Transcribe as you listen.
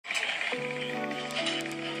Some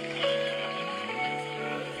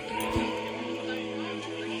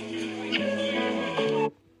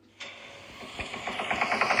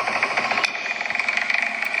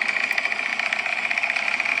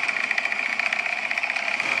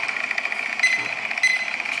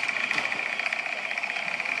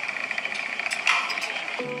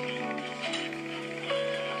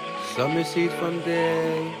see it from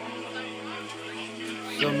there,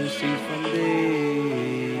 some see it from there.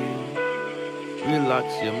 Relax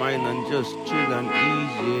your mind and just chill and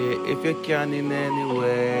easy if you can in any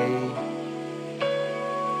way.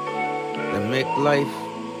 Then make life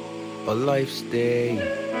a life stay.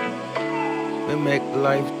 Then make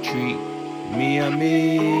life treat me and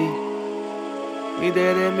me. Me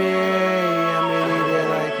there and me, I'm really there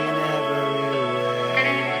like in every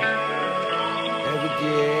way. Every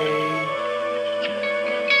day.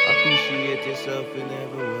 Appreciate yourself in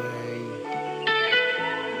every way.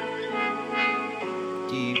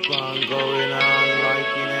 Keep on going on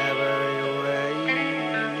like in every way.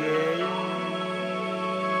 Yeah.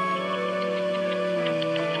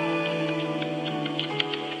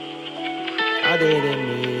 I did it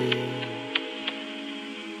me.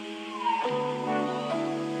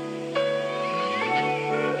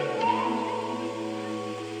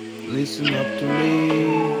 Listen up to me.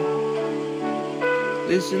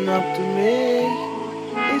 Listen up to me,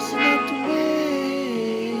 listen up to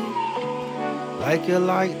me. Like you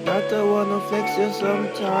like that, I wanna flex you some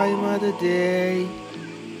time of the day.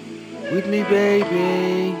 With me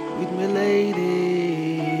baby, with me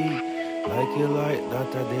lady. Like you like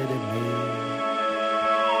that, I did it me.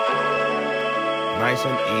 Nice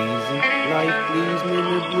and easy, life please me,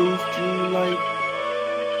 me blues through life.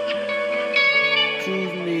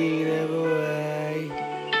 Choose me every way.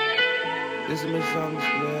 Listen to my songs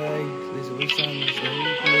play, listen to my songs play,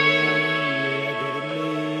 yeah, I did it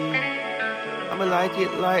me. I'ma like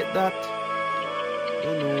it like that,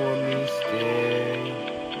 you know what me stay,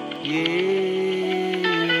 yeah.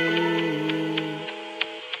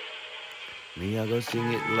 Me I go sing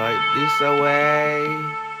it like this away,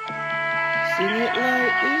 sing it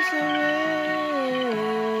like this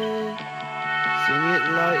away, sing it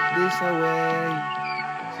like this away,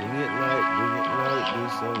 sing it like, bring it like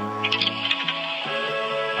this away.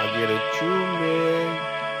 I get it through me,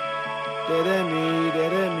 da-da-me,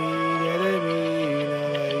 da-da-me, da-da-me,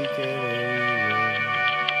 like everywhere.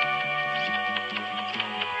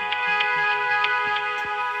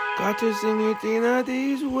 Got to sing it in a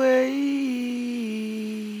these ways.